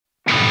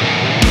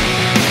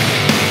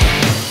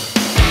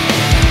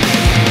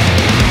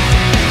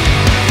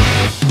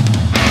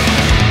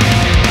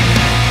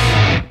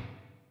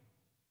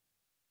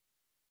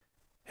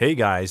Hey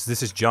guys,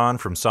 this is John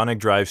from Sonic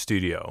Drive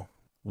Studio.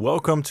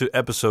 Welcome to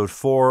episode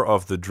 4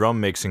 of the drum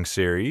mixing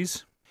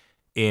series.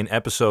 In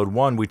episode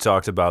 1 we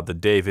talked about the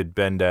David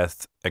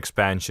Bendeth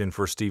expansion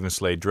for Steven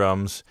Slate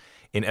Drums.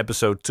 In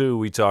episode 2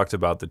 we talked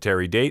about the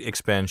Terry Date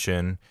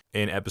expansion.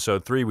 In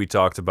episode 3 we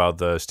talked about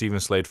the Steven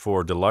Slate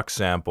 4 Deluxe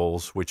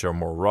samples, which are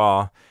more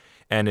raw.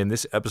 And in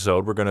this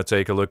episode we're going to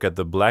take a look at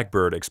the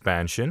Blackbird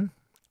expansion,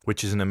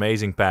 which is an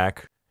amazing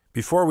pack.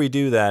 Before we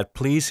do that,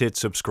 please hit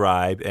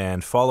subscribe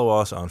and follow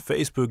us on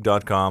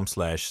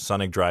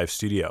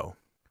facebook.com/sonicdrivestudio.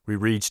 We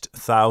reached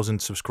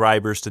 1,000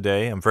 subscribers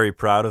today. I'm very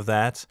proud of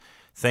that.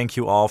 Thank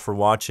you all for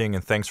watching,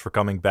 and thanks for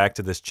coming back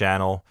to this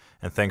channel,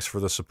 and thanks for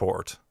the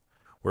support.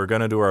 We're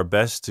going to do our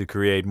best to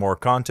create more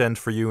content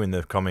for you in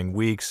the coming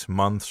weeks,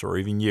 months, or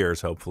even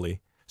years,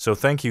 hopefully. So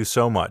thank you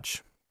so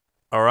much.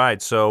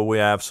 Alright, so we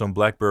have some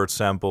Blackbird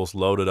samples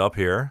loaded up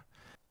here.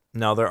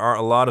 Now there are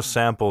a lot of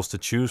samples to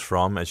choose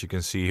from, as you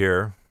can see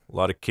here. A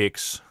lot of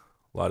kicks,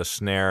 a lot of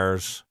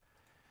snares,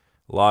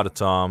 a lot of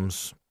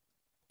toms,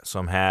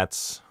 some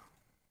hats,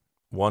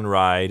 one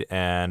ride,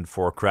 and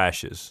 4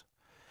 crashes.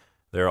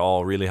 They're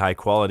all really high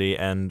quality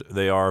and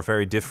they are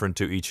very different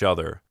to each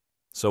other.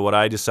 So what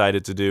I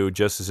decided to do,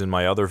 just as in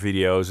my other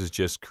videos, is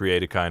just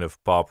create a kind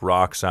of pop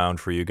rock sound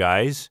for you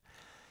guys.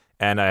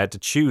 And I had to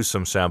choose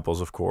some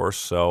samples, of course,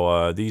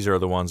 so these are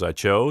the ones I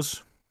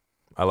chose.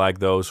 I like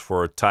those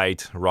for a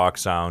tight rock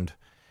sound.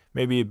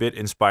 Maybe a bit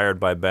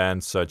inspired by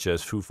bands such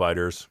as Foo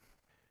Fighters.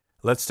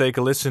 Let's take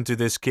a listen to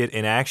this kit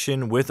in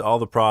action with all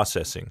the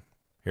processing.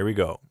 Here we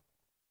go.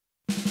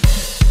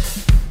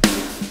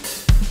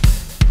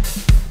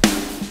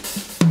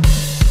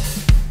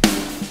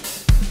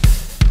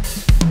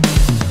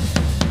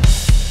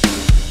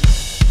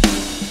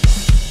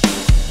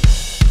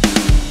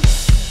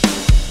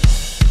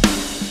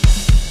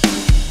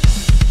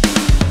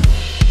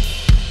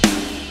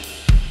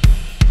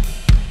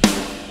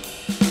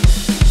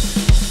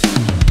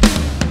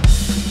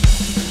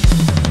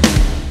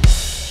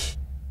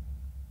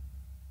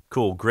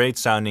 Cool, great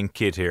sounding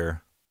kit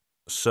here.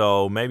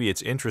 So maybe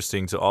it's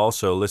interesting to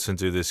also listen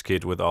to this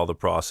kit with all the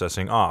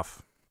processing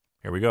off.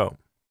 Here we go.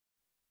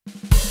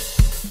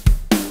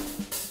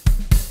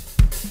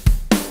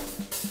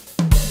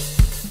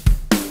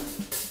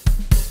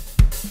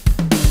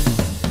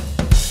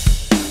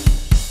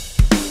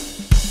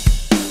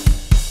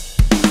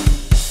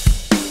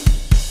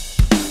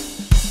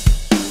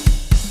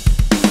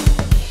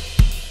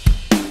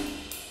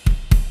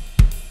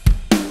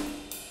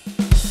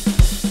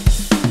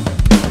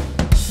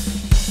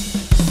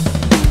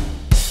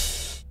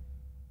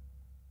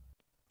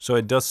 So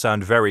it does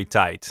sound very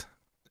tight.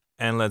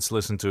 And let's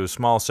listen to a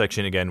small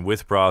section again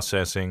with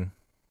processing.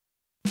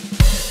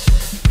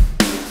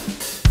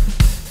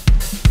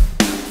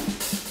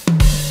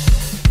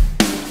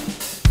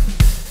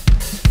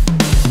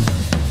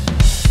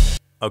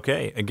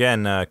 Okay,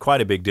 again, quite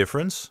a big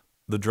difference.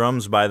 The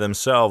drums by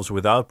themselves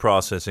without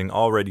processing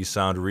already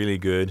sound really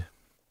good.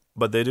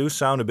 But they do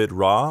sound a bit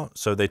raw,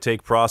 so they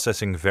take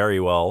processing very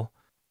well,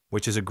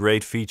 which is a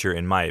great feature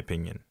in my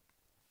opinion.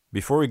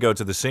 Before we go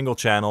to the single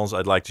channels,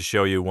 I'd like to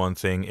show you one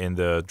thing in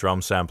the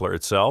drum sampler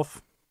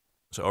itself.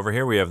 So over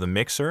here we have the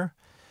mixer.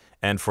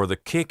 And for the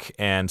kick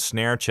and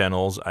snare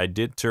channels, I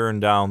did turn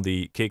down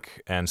the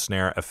kick and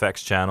snare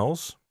effects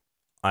channels.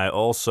 I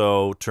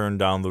also turned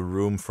down the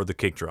room for the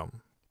kick drum.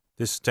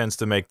 This tends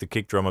to make the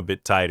kick drum a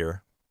bit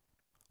tighter.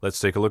 Let's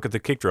take a look at the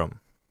kick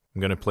drum.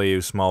 I'm going to play you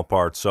a small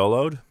part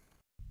soloed.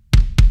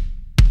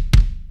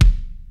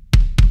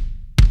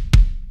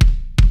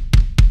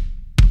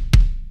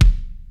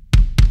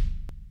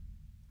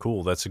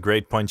 Cool, that's a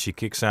great punchy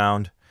kick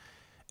sound.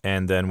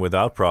 And then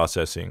without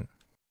processing.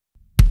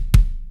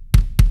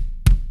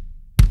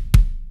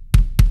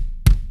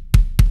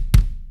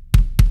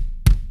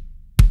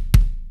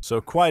 So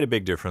quite a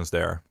big difference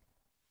there.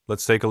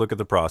 Let's take a look at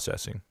the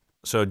processing.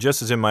 So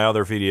just as in my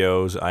other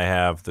videos, I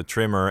have the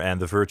trimmer and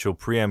the virtual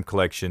preamp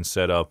collection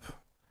set up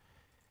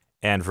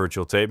and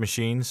virtual tape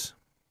machines.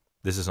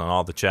 This is on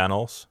all the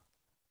channels.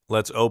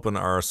 Let's open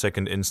our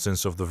second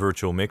instance of the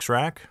virtual mix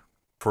rack.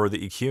 For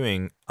the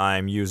EQing,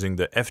 I'm using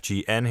the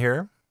FGN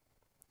here,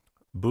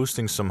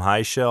 boosting some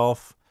high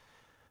shelf,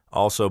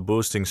 also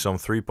boosting some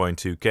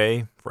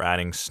 3.2K for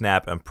adding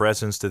snap and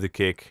presence to the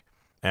kick,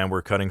 and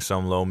we're cutting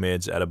some low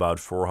mids at about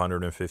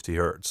 450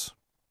 Hz.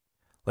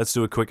 Let's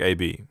do a quick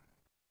A/B.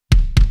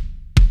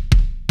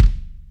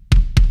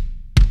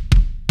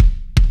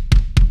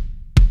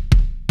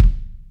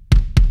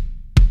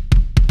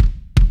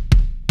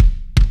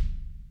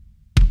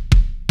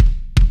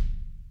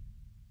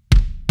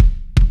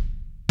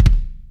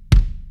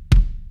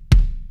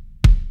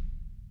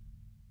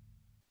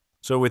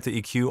 So with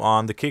the EQ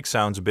on, the kick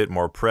sounds a bit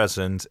more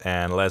present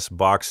and less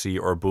boxy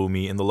or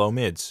boomy in the low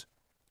mids.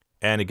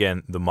 And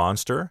again, the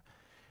Monster.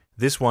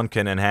 This one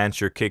can enhance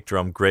your kick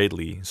drum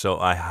greatly, so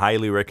I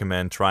highly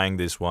recommend trying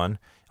this one.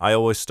 I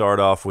always start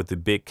off with the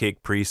big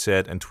kick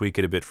preset and tweak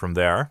it a bit from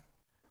there.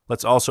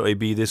 Let's also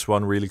A/B this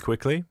one really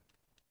quickly.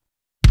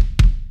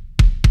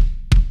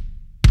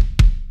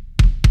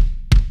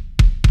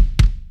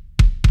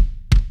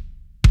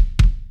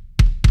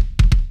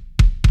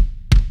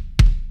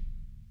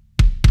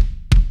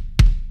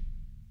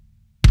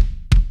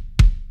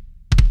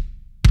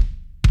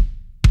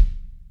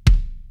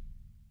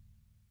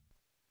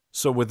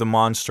 So with the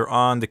monster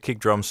on, the kick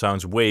drum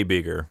sounds way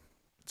bigger.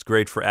 It's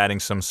great for adding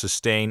some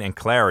sustain and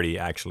clarity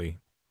actually.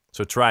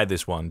 So try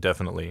this one,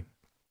 definitely.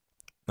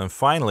 And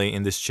finally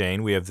in this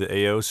chain we have the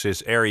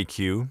Eiosis Air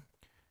EQ.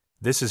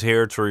 This is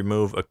here to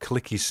remove a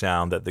clicky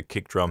sound that the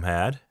kick drum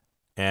had.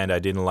 And I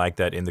didn't like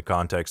that in the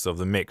context of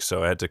the mix,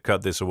 so I had to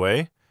cut this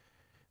away.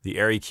 The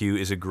Air EQ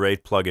is a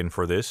great plugin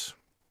for this.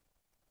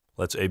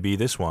 Let's A/B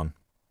this one.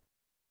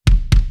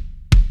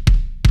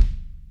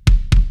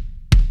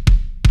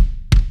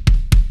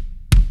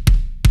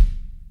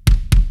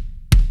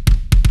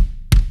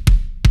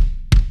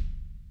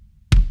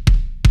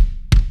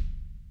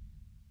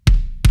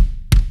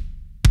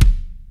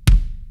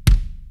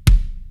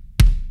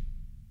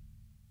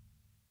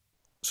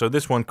 So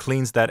this one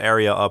cleans that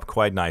area up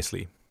quite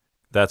nicely.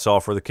 That's all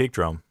for the kick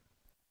drum.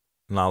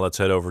 Now let's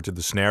head over to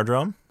the snare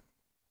drum.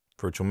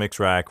 Virtual mix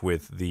rack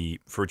with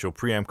the virtual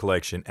preamp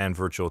collection and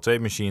virtual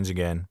tape machines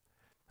again.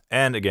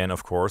 And again,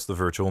 of course, the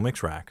virtual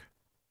mix rack.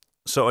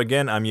 So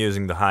again, I'm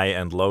using the high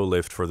and low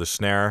lift for the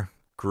snare.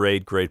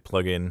 Great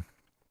plugin.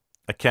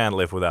 I can't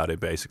live without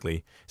it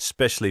basically,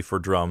 especially for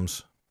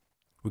drums.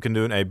 We can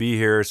do an A/B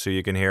here so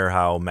you can hear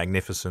how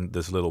magnificent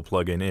this little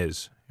plugin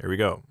is. Here we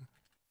go.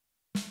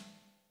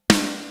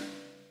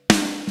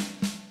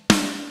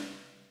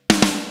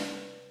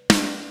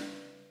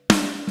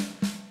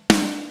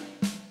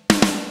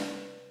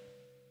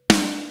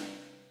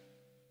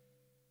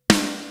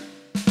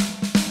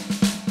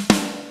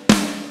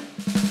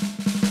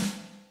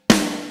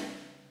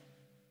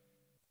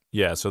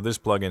 Yeah, so this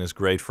plugin is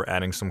great for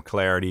adding some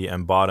clarity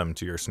and bottom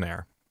to your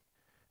snare.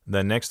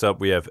 Then next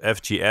up we have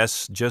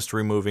FGS, just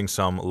removing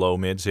some low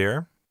mids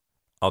here.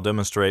 I'll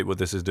demonstrate what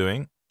this is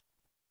doing.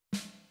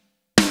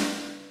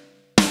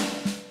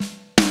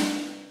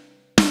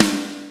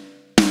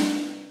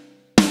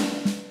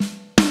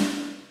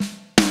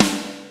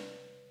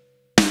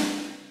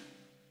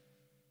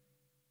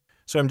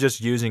 So I'm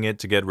just using it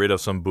to get rid of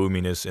some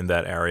boominess in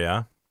that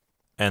area.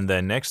 And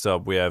then next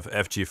up we have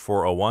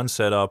FG401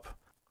 set up.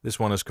 This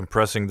one is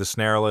compressing the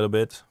snare a little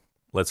bit.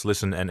 Let's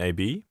listen and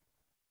A/B.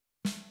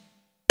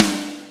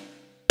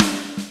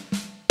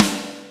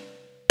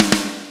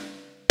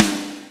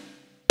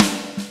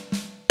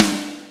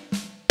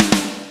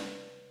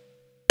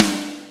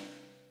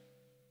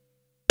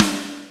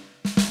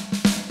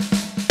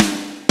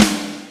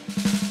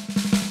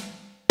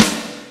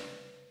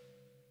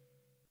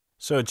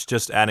 So it's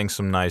just adding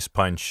some nice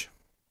punch.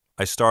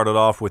 I started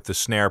off with the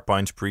snare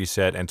punch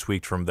preset and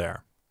tweaked from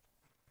there.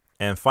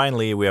 And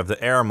finally, we have the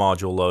air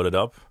module loaded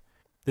up.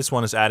 This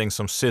one is adding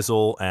some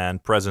sizzle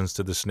and presence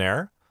to the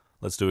snare.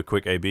 Let's do a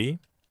quick A/B.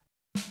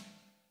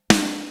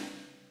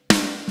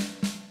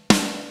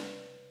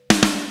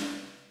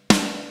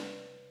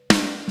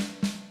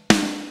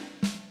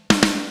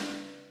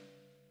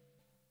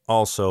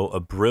 Also a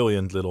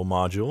brilliant little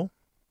module.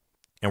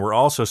 And we're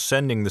also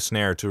sending the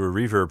snare to a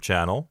reverb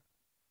channel.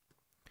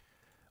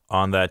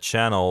 On that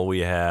channel, we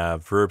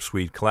have Verb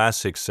Suite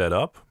Classic set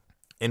up.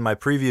 In my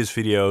previous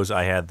videos,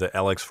 I had the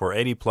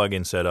LX480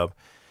 plugin set up,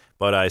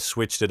 but I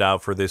switched it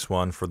out for this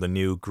one for the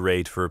new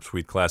great Verb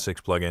Suite Classics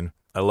plugin.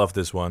 I love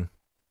this one.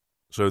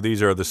 So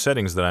these are the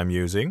settings that I'm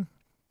using.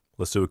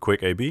 Let's do a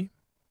quick A/B.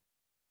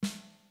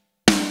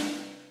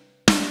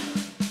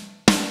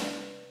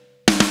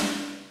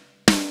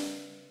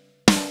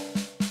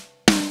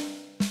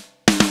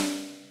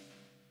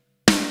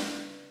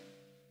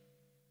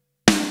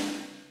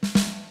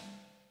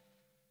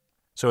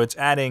 So it's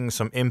adding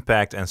some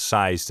impact and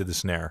size to the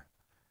snare.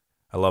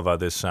 I love how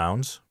this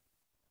sounds.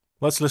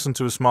 Let's listen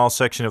to a small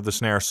section of the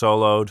snare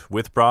soloed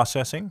with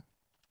processing.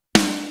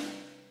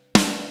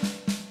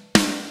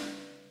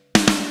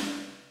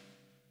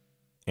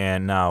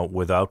 And now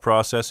without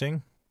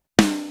processing.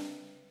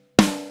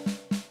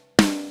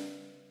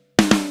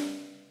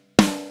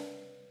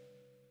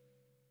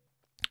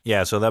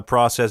 Yeah, so that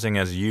processing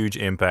has a huge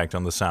impact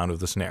on the sound of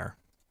the snare.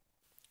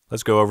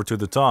 Let's go over to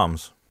the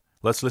toms.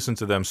 Let's listen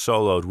to them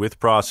soloed with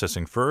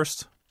processing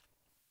first.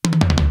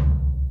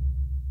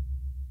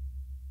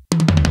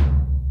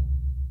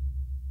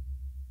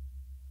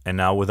 And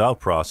now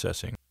without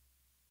processing.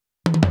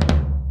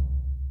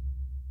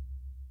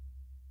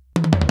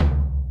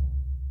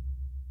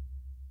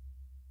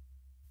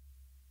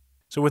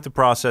 So with the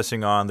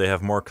processing on, they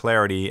have more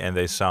clarity and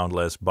they sound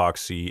less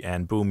boxy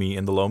and boomy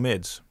in the low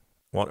mids.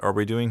 What are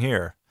we doing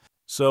here?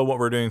 So what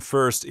we're doing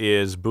first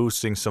is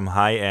boosting some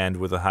high end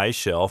with a high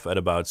shelf at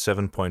about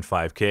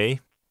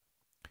 7.5K.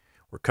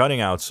 We're cutting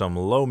out some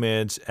low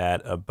mids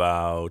at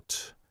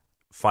about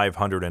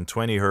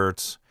 520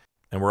 Hertz.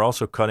 And we're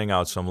also cutting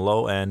out some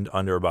low end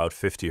under about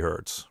 50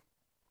 Hertz.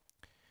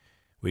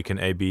 We can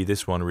A/B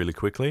this one really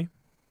quickly.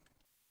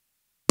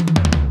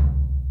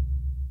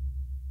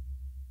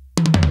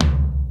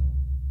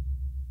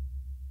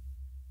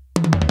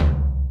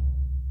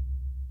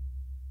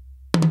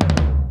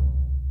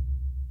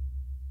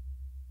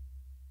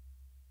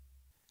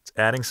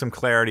 Adding some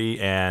clarity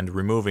and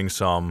removing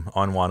some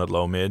unwanted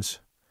low mids.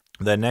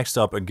 Then next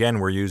up, again,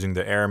 we're using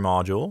the air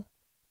module.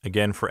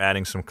 Again, for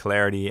adding some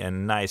clarity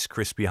and nice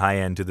crispy high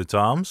end to the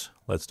toms,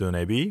 let's do an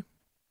A/B.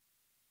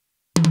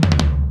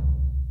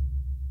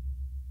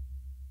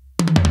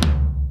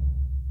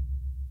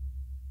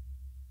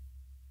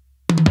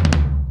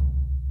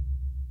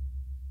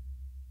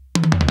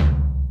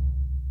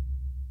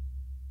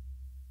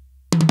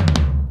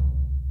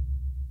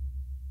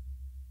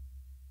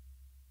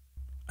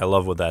 I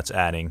love what that's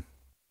adding.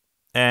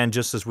 And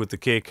just as with the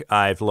kick,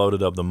 I've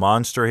loaded up the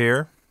monster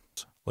here.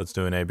 Let's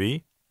do an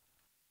A/B.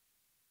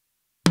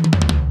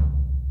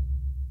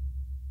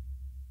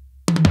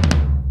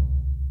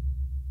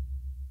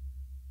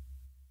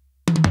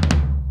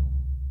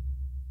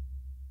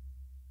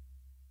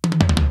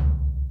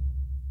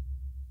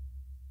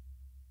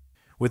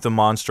 With the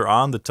monster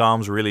on, the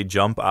toms really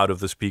jump out of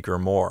the speaker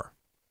more.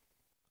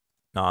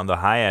 Now on the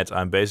hi-hat,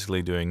 I'm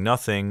basically doing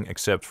nothing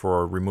except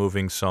for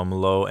removing some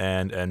low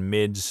end and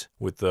mids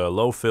with the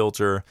low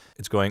filter.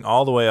 It's going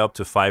all the way up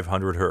to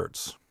 500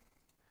 Hertz.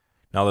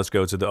 Now let's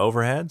go to the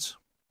overheads.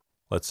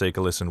 Let's take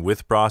a listen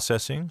with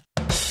processing.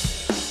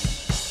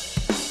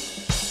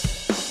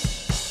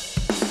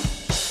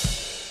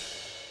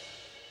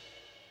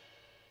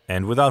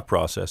 And without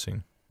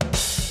processing.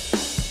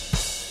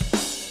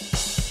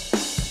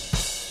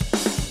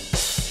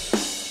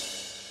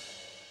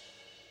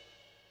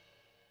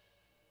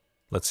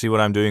 Let's see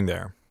what I'm doing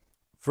there.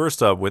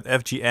 First up, with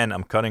FGN,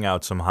 I'm cutting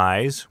out some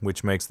highs,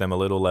 which makes them a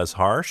little less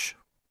harsh.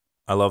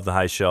 I love the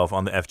high shelf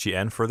on the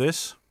FGN for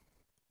this.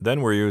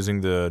 Then we're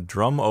using the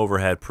drum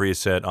overhead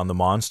preset on the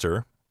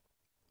monster.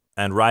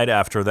 And right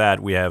after that,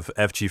 we have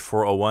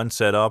FG401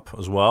 set up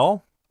as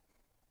well.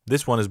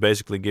 This one is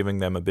basically giving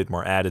them a bit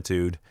more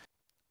attitude.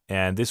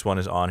 And this one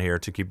is on here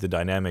to keep the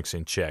dynamics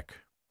in check.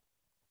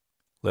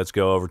 Let's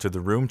go over to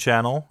the room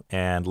channel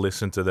and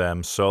listen to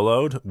them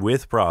soloed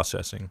with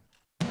processing.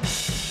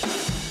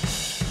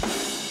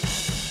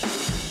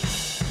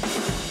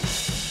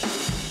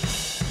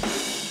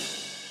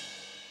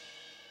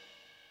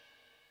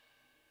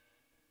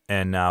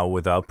 And now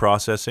without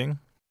processing.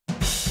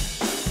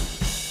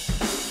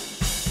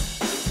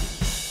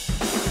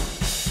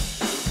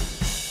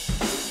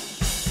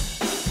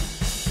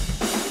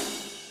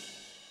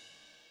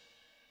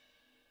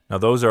 Now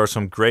those are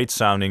some great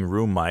sounding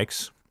room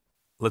mics.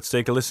 Let's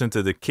take a listen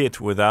to the kit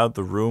without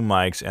the room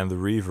mics and the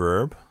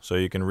reverb, so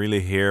you can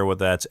really hear what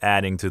that's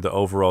adding to the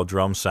overall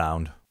drum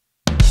sound.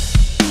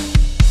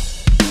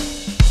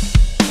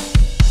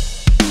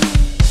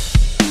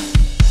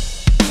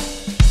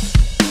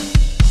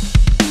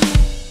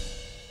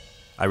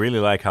 I really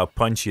like how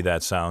punchy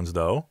that sounds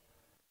though.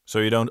 So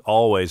you don't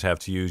always have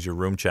to use your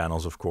room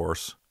channels, of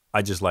course.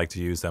 I just like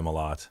to use them a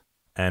lot.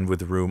 And with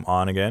the room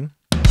on again.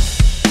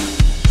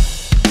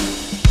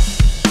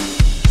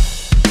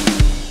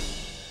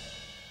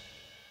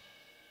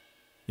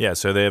 Yeah,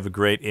 so they have a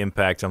great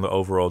impact on the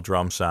overall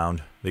drum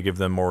sound. They give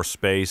them more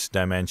space,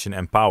 dimension,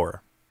 and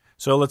power.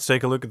 So let's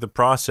take a look at the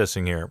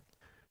processing here.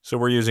 So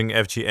we're using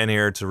FGN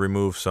here to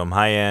remove some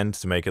high end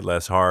to make it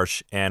less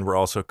harsh, and we're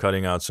also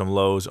cutting out some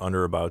lows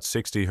under about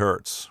 60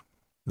 Hertz.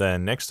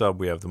 Then next up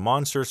we have the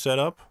monster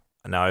setup.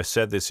 Now I've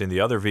said this in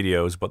the other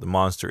videos, but the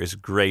monster is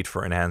great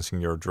for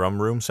enhancing your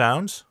drum room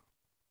sounds.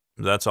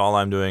 That's all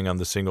I'm doing on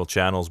the single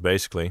channels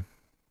basically.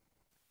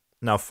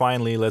 Now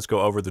finally, let's go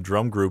over the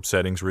drum group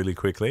settings really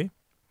quickly.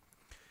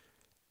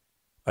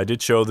 I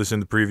did show this in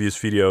the previous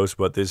videos,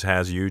 but this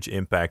has a huge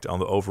impact on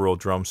the overall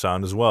drum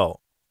sound as well.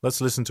 Let's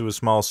listen to a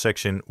small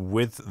section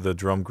with the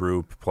drum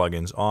group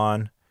plugins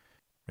on.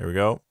 Here we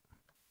go.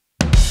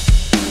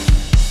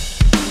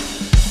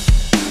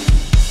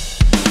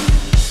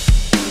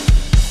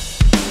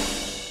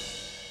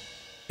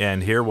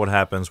 And hear what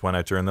happens when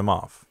I turn them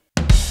off.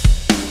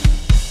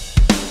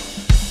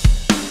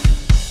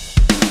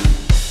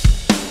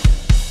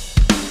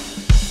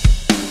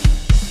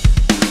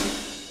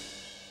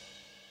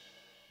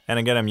 And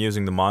again, I'm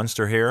using the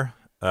monster here.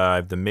 I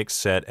have the mix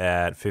set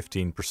at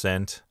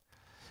 15%.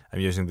 I'm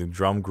using the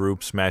drum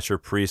group smasher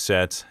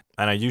preset,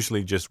 and I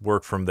usually just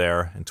work from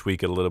there and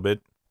tweak it a little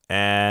bit.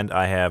 And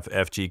I have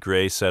FG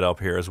Gray set up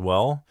here as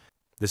well.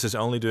 This is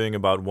only doing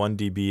about 1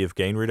 dB of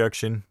gain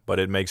reduction, but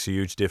it makes a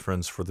huge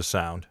difference for the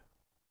sound.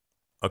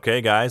 Okay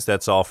guys,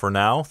 that's all for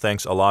now.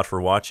 Thanks a lot for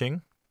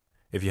watching.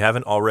 If you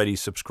haven't already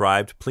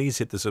subscribed, please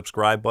hit the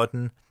subscribe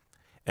button.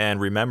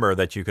 And remember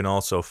that you can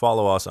also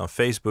follow us on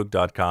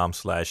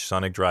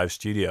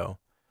facebook.com/SonicDriveStudio.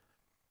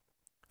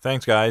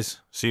 Thanks guys,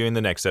 see you in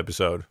the next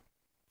episode.